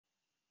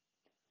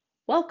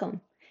Welcome.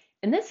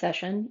 In this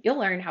session, you'll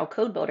learn how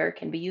Code Builder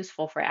can be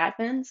useful for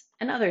admins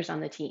and others on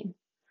the team.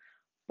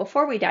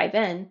 Before we dive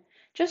in,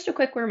 just a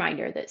quick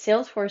reminder that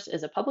Salesforce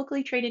is a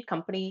publicly traded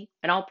company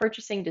and all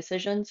purchasing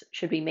decisions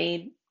should be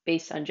made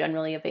based on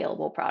generally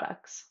available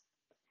products.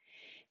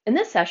 In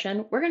this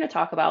session, we're going to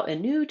talk about a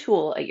new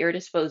tool at your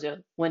disposal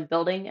when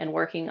building and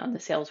working on the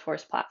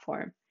Salesforce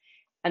platform,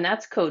 and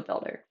that's Code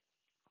Builder.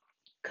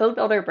 Code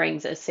Builder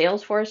brings a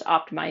Salesforce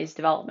optimized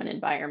development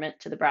environment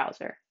to the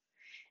browser.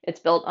 It's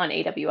built on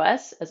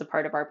AWS as a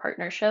part of our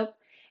partnership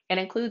and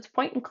includes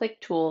point and click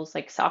tools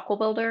like SOQL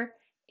Builder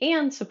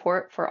and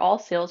support for all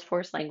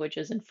Salesforce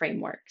languages and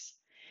frameworks.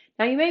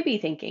 Now, you may be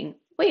thinking,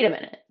 wait a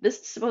minute, this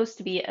is supposed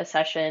to be a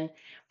session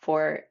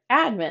for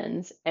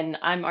admins, and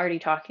I'm already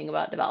talking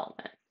about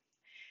development.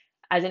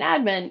 As an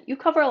admin, you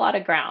cover a lot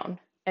of ground,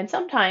 and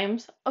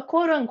sometimes a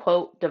quote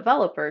unquote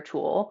developer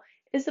tool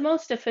is the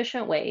most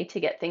efficient way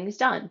to get things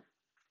done.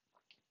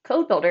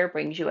 Code Builder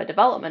brings you a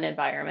development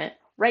environment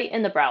right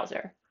in the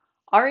browser,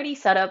 already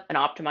set up and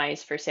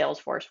optimized for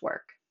Salesforce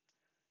work.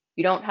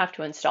 You don't have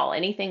to install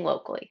anything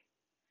locally.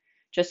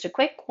 Just a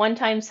quick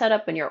one-time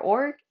setup in your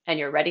org and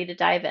you're ready to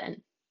dive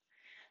in.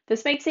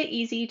 This makes it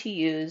easy to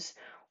use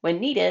when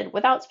needed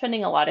without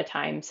spending a lot of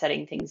time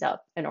setting things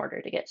up in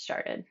order to get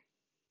started.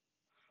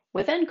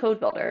 Within Code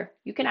Builder,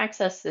 you can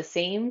access the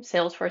same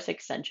Salesforce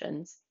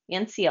extensions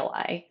and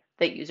CLI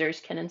that users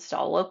can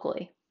install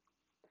locally.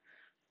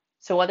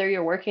 So whether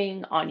you're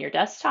working on your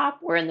desktop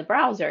or in the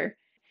browser,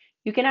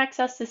 you can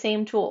access the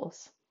same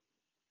tools.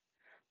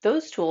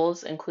 Those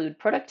tools include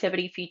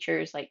productivity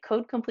features like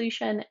code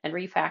completion and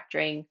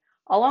refactoring,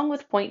 along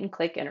with point and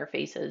click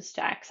interfaces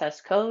to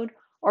access code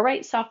or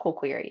write SOQL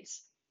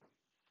queries.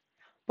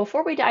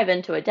 Before we dive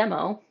into a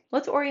demo,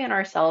 let's orient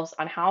ourselves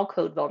on how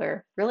Code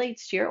Builder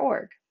relates to your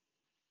org.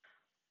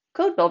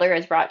 Code Builder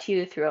is brought to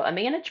you through a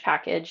managed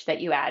package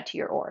that you add to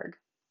your org.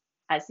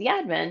 As the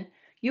admin,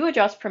 you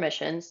adjust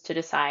permissions to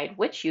decide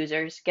which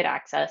users get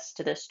access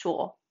to this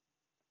tool.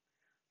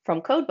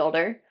 From Code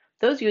Builder,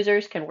 those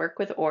users can work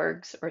with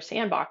orgs or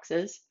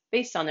sandboxes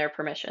based on their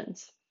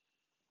permissions.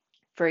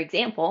 For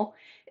example,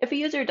 if a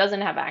user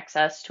doesn't have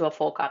access to a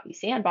full copy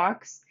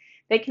sandbox,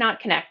 they cannot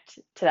connect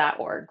to that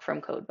org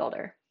from Code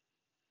Builder.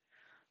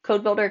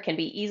 Code Builder can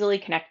be easily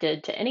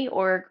connected to any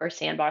org or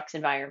sandbox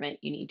environment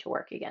you need to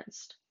work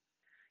against.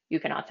 You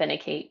can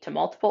authenticate to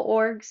multiple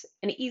orgs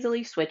and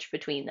easily switch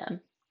between them.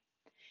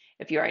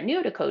 If you are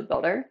new to Code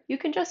Builder, you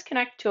can just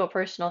connect to a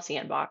personal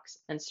sandbox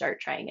and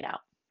start trying it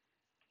out.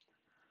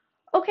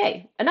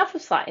 Okay, enough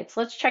of slides.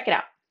 Let's check it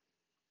out.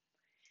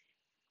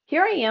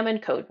 Here I am in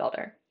Code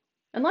Builder,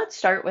 and let's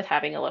start with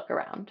having a look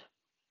around.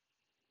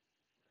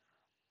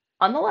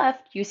 On the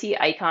left, you see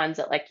icons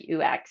that let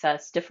you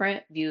access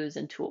different views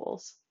and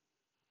tools.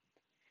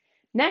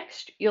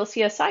 Next, you'll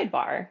see a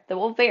sidebar that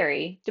will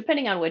vary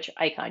depending on which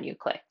icon you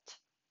clicked.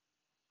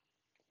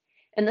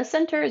 In the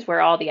center is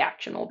where all the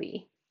action will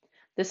be.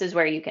 This is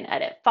where you can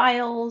edit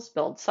files,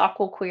 build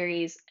SOQL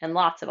queries, and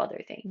lots of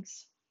other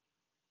things.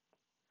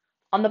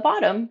 On the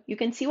bottom, you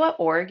can see what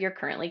org you're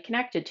currently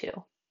connected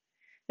to.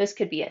 This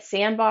could be a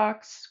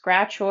sandbox,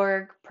 scratch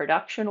org,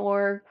 production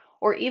org,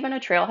 or even a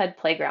Trailhead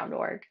playground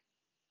org.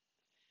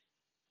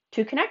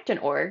 To connect an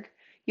org,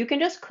 you can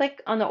just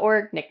click on the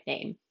org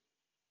nickname.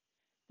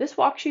 This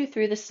walks you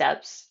through the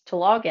steps to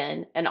log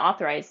in and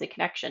authorize the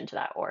connection to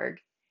that org,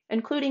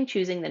 including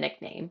choosing the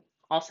nickname,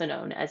 also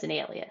known as an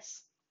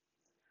alias.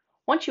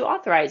 Once you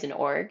authorize an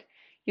org,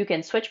 you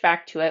can switch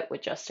back to it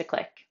with just a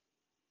click.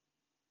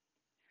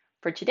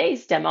 For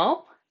today's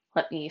demo,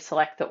 let me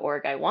select the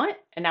org I want,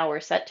 and now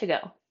we're set to go.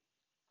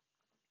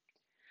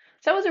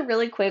 So that was a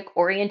really quick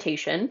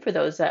orientation for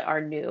those that are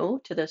new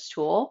to this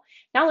tool.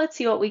 Now let's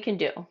see what we can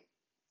do.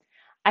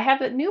 I have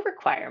a new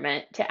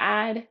requirement to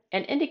add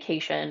an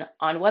indication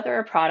on whether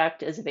a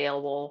product is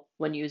available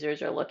when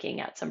users are looking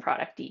at some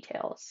product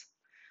details.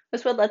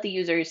 This would let the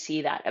users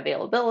see that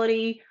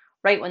availability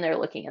right when they're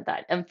looking at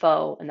that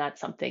info, and that's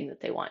something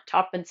that they want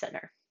top and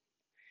center.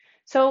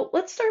 So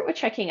let's start with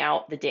checking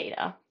out the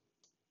data.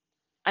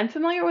 I'm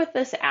familiar with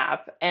this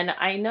app, and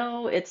I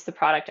know it's the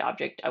product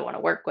object I want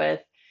to work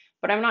with,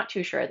 but I'm not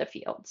too sure of the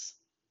fields.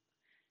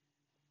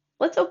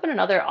 Let's open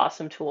another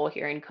awesome tool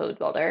here in Code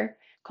Builder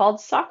called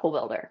SOQL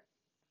Builder.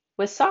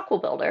 With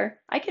SOQL Builder,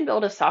 I can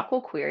build a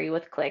SOQL query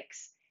with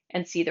clicks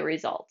and see the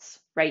results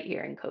right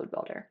here in Code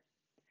Builder.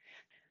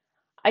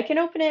 I can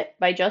open it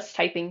by just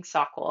typing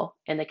SOQL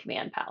in the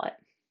command palette.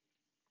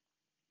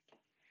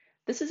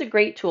 This is a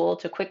great tool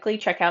to quickly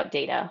check out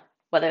data,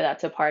 whether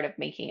that's a part of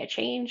making a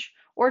change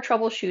or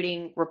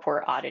troubleshooting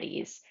report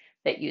oddities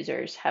that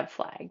users have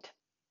flagged.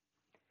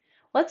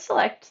 Let's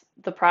select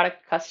the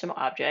product custom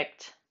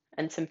object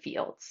and some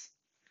fields.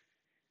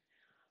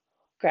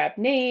 Grab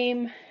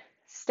name,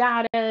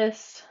 status,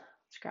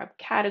 let's grab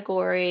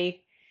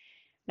category.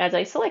 And as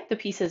I select the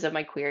pieces of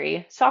my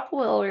query, SOQL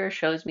Builder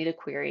shows me the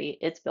query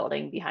it's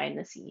building behind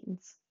the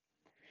scenes.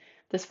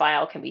 This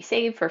file can be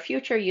saved for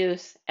future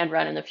use and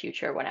run in the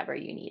future whenever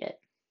you need it.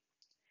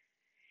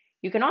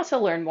 You can also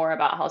learn more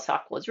about how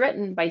SOQL is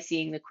written by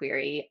seeing the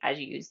query as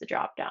you use the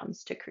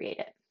dropdowns to create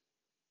it.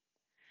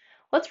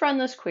 Let's run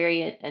this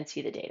query and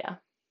see the data.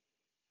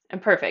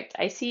 And perfect,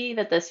 I see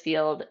that this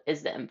field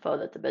is the info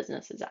that the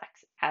business is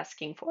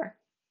asking for.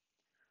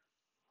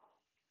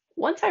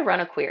 Once I run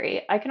a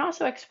query, I can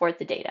also export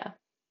the data.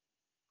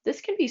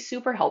 This can be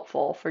super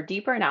helpful for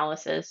deeper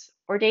analysis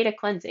or data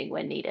cleansing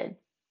when needed.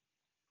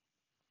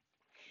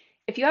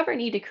 If you ever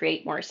need to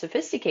create more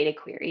sophisticated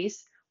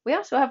queries, we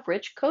also have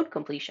rich code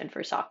completion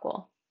for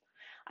SOQL.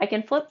 I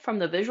can flip from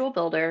the Visual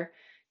Builder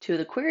to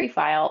the query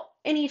file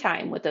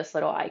anytime with this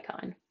little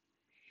icon.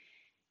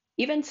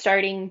 Even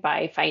starting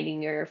by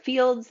finding your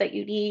fields that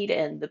you need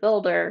in the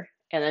builder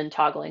and then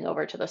toggling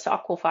over to the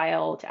SOQL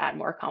file to add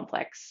more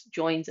complex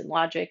joins and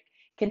logic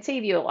can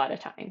save you a lot of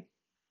time.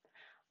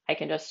 I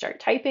can just start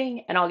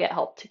typing and I'll get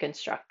help to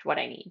construct what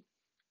I need.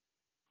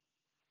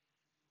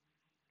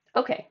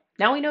 Okay,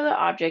 now we know the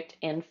object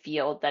and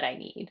field that I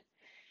need.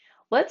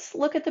 Let's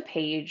look at the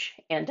page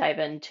and dive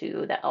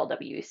into the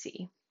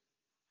LWC.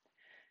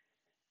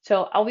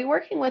 So I'll be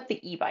working with the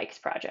e-bikes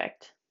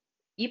project.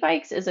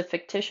 E-bikes is a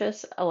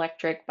fictitious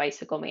electric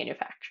bicycle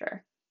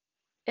manufacturer.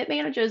 It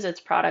manages its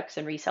products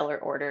and reseller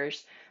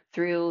orders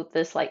through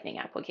this Lightning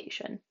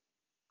application.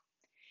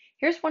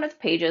 Here's one of the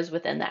pages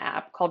within the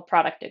app called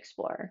Product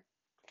Explorer.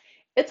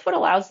 It's what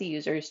allows the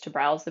users to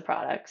browse the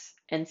products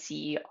and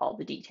see all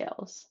the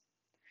details.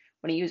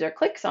 When a user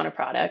clicks on a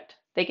product,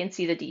 they can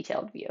see the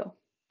detailed view.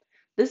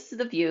 This is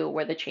the view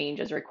where the change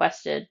is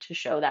requested to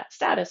show that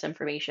status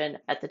information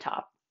at the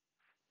top.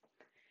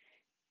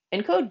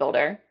 In Code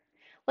Builder,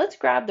 let's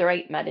grab the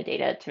right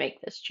metadata to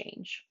make this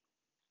change.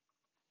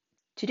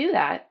 To do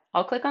that,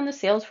 I'll click on the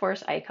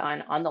Salesforce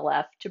icon on the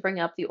left to bring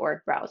up the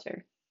org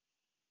browser.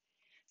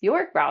 The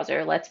org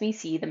browser lets me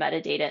see the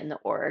metadata in the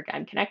org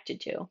I'm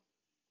connected to.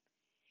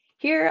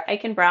 Here, I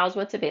can browse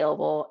what's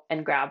available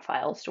and grab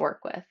files to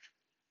work with.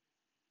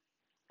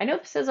 I know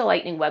this is a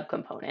Lightning Web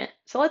Component,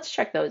 so let's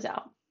check those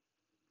out.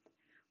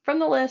 From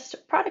the list,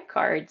 Product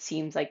Card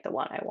seems like the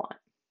one I want.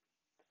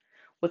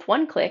 With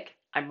one click,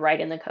 I'm right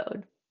in the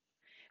code.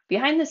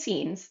 Behind the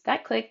scenes,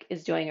 that click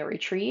is doing a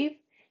retrieve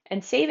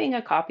and saving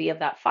a copy of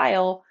that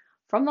file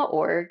from the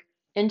org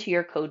into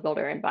your Code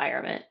Builder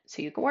environment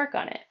so you can work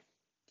on it.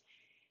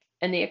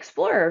 In the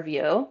Explorer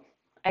view,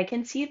 I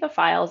can see the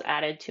files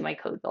added to my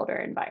Code Builder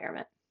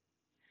environment.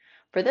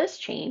 For this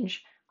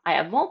change, I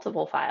have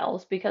multiple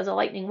files because a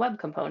Lightning Web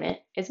Component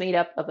is made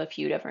up of a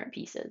few different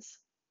pieces.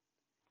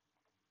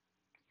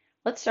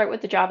 Let's start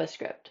with the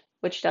JavaScript,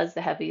 which does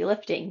the heavy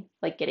lifting,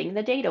 like getting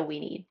the data we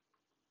need.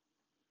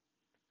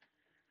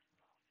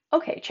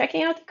 Okay,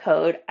 checking out the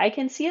code, I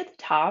can see at the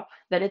top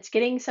that it's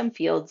getting some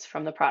fields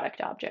from the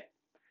product object.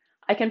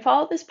 I can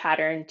follow this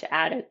pattern to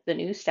add the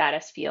new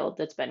status field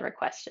that's been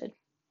requested.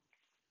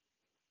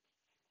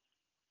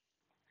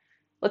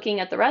 Looking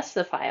at the rest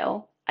of the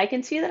file, I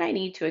can see that I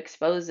need to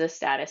expose this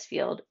status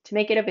field to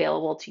make it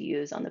available to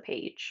use on the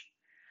page.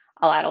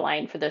 I'll add a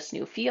line for this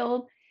new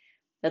field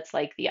that's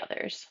like the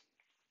others.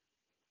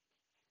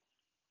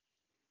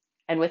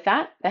 And with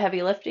that, the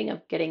heavy lifting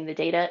of getting the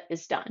data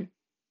is done.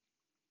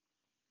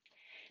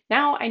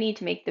 Now I need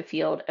to make the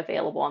field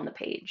available on the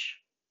page.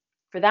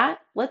 For that,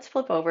 let's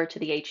flip over to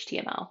the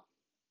HTML.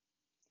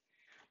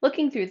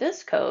 Looking through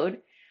this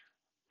code,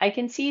 I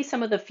can see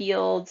some of the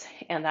fields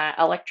and that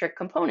electric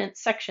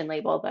components section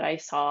label that I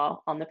saw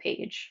on the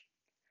page.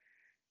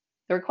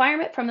 The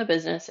requirement from the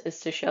business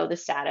is to show the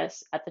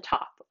status at the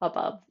top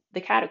above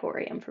the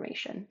category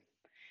information.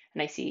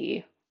 And I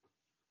see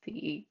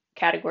the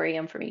category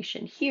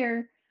information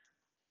here.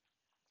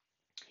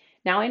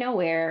 Now I know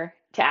where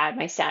to add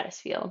my status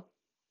field.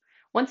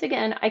 Once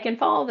again, I can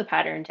follow the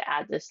pattern to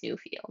add this new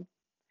field.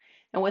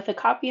 And with a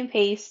copy and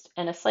paste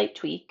and a slight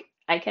tweak,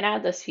 I can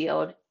add this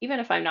field even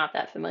if I'm not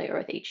that familiar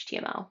with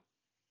HTML.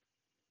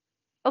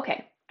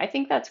 Okay, I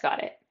think that's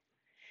got it.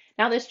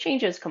 Now this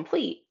change is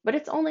complete, but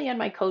it's only in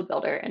my Code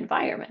Builder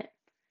environment.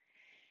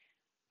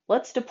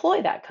 Let's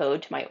deploy that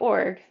code to my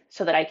org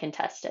so that I can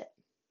test it.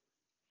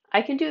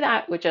 I can do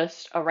that with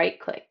just a right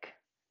click.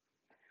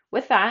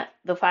 With that,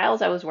 the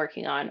files I was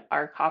working on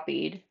are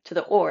copied to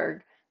the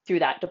org through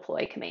that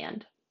deploy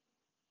command.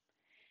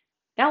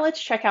 Now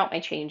let's check out my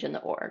change in the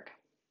org.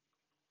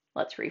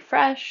 Let's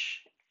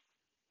refresh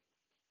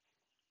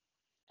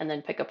and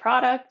then pick a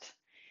product.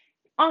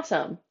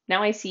 Awesome,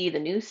 now I see the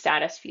new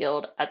status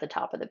field at the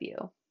top of the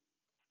view.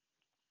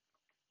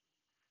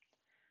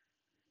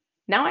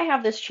 Now I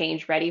have this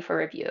change ready for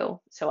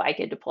review, so I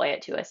could deploy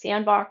it to a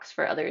sandbox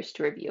for others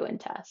to review and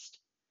test.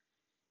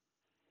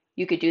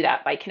 You could do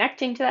that by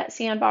connecting to that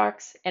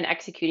sandbox and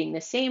executing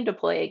the same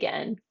deploy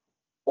again,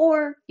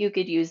 or you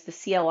could use the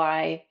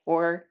CLI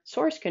or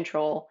source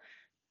control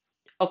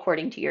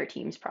according to your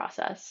team's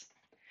process.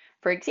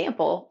 For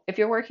example, if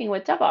you're working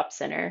with DevOps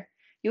Center,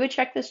 you would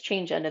check this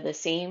change under the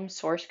same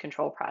source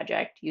control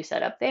project you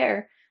set up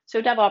there,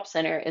 so DevOps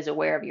Center is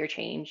aware of your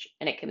change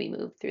and it can be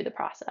moved through the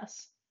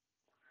process.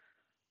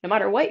 No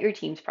matter what your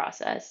team's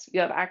process, you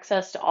have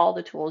access to all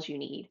the tools you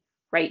need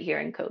right here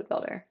in Code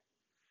Builder.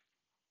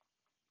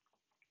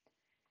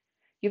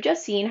 You've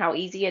just seen how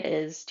easy it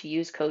is to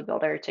use Code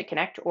Builder to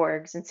connect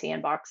orgs and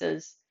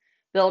sandboxes,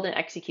 build and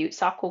execute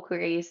SOQL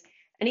queries,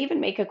 and even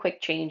make a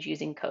quick change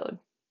using code.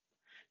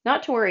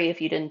 Not to worry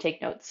if you didn't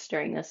take notes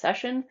during this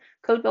session,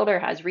 Code Builder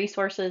has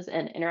resources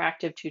and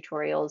interactive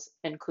tutorials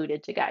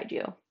included to guide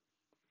you.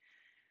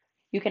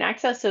 You can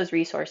access those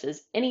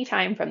resources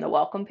anytime from the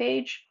welcome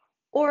page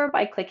or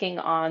by clicking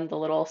on the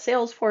little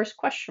Salesforce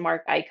question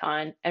mark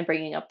icon and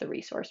bringing up the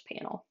resource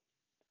panel.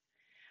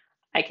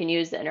 I can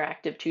use the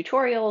interactive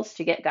tutorials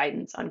to get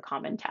guidance on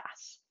common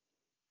tasks.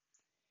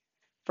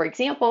 For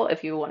example,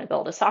 if you want to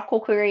build a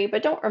SOQL query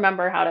but don't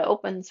remember how to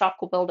open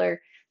SOQL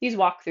Builder, these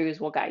walkthroughs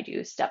will guide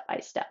you step by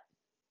step.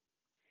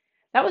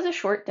 That was a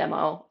short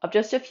demo of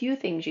just a few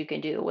things you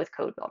can do with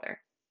Code Builder.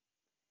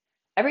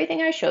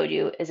 Everything I showed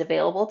you is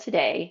available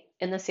today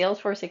in the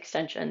Salesforce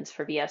extensions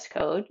for VS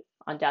Code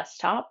on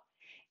desktop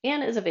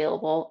and is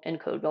available in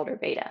Code Builder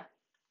Beta.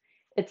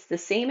 It's the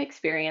same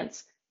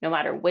experience no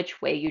matter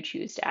which way you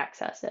choose to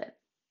access it.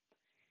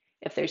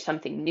 If there's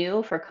something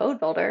new for Code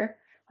Builder,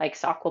 like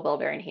SOQL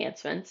Builder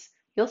enhancements,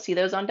 you'll see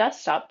those on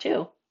desktop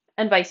too,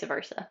 and vice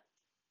versa.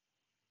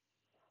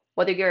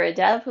 Whether you're a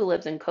dev who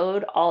lives in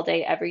code all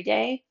day, every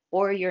day,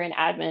 or you're an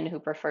admin who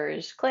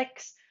prefers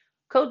clicks,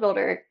 Code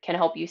Builder can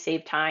help you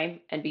save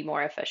time and be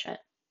more efficient.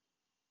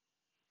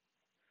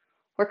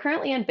 We're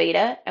currently in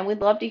beta, and we'd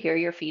love to hear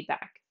your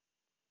feedback.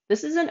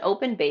 This is an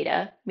open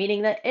beta,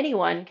 meaning that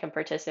anyone can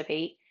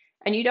participate,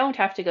 and you don't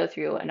have to go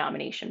through a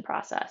nomination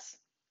process.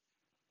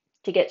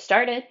 To get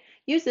started,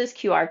 use this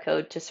QR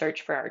code to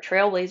search for our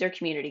Trailblazer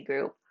community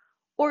group,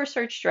 or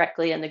search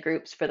directly in the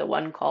groups for the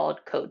one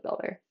called Code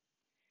Builder.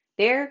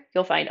 There,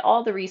 you'll find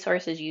all the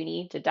resources you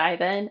need to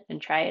dive in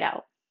and try it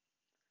out.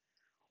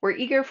 We're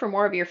eager for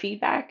more of your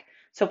feedback,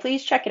 so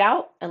please check it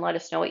out and let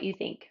us know what you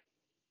think.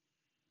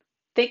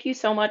 Thank you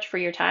so much for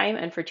your time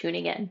and for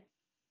tuning in.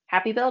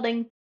 Happy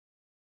building!